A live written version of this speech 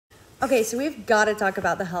Okay, so we've got to talk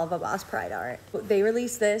about the Helluva Boss Pride art. They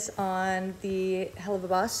released this on the Helluva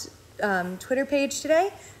Boss Twitter page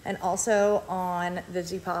today, and also on the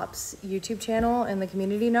Z-Pop's YouTube channel in the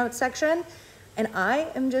community notes section. And I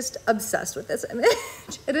am just obsessed with this image.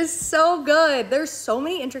 It is so good. There's so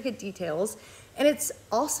many intricate details, and it's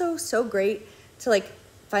also so great to like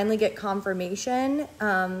finally get confirmation.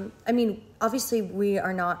 I mean, obviously we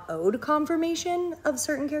are not owed confirmation of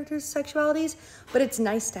certain characters' sexualities, but it's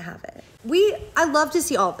nice to have it. I love to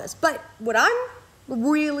see all of this, but what I'm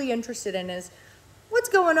really interested in is what's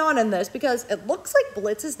going on in this, because it looks like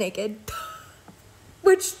Blitz is naked,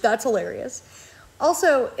 which that's hilarious.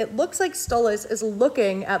 Also, it looks like Stolas is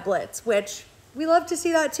looking at Blitz, which we love to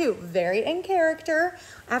see that too. Very in character.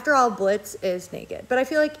 After all, Blitz is naked. But I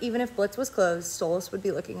feel like even if Blitz was closed, Stolas would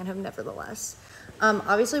be looking at him nevertheless.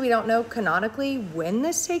 Obviously, we don't know canonically when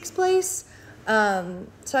this takes place. So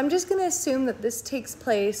I'm just going to assume that this takes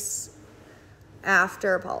place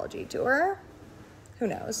after Apology Tour. Who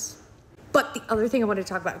knows? But the other thing I wanted to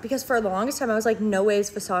talk about, because for the longest time I was like, no way is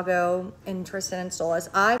Visago interested in Stolas.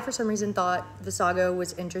 I, for some reason, thought Visago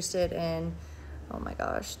was interested in, oh my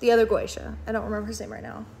gosh, the other Goetia. I don't remember his name right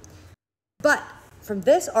now. But from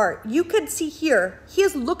this art, you could see here, he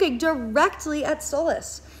is looking directly at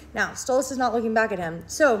Stolas. Now, Stolas is not looking back at him.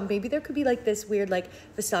 So maybe there could be like this weird, like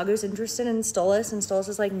Visago's interested in Stolas, and Stolas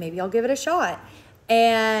is like, maybe I'll give it a shot.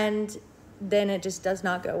 And then it just does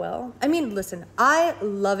not go well. I mean, listen, I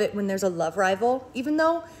love it when there's a love rival, even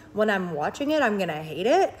though when I'm watching it, I'm gonna hate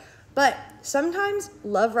it. But sometimes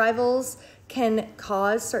love rivals can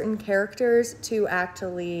cause certain characters to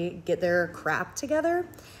actually get their crap together.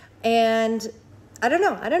 And I don't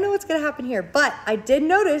know what's gonna happen here, but I did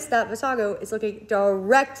notice that Visago is looking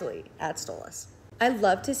directly at Stolas. I'd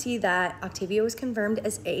love to see that Octavia was confirmed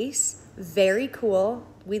as Ace. Very cool.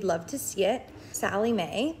 We'd love to see it. Sally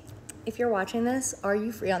Mae, if you're watching this, are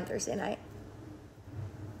you free on Thursday night?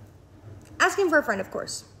 Asking for a friend, of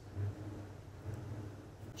course.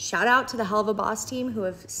 Shout out to the Helluva Boss team, who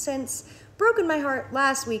have since broken my heart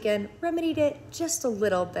last weekend, remedied it just a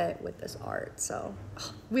little bit with this art. So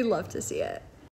we love to see it.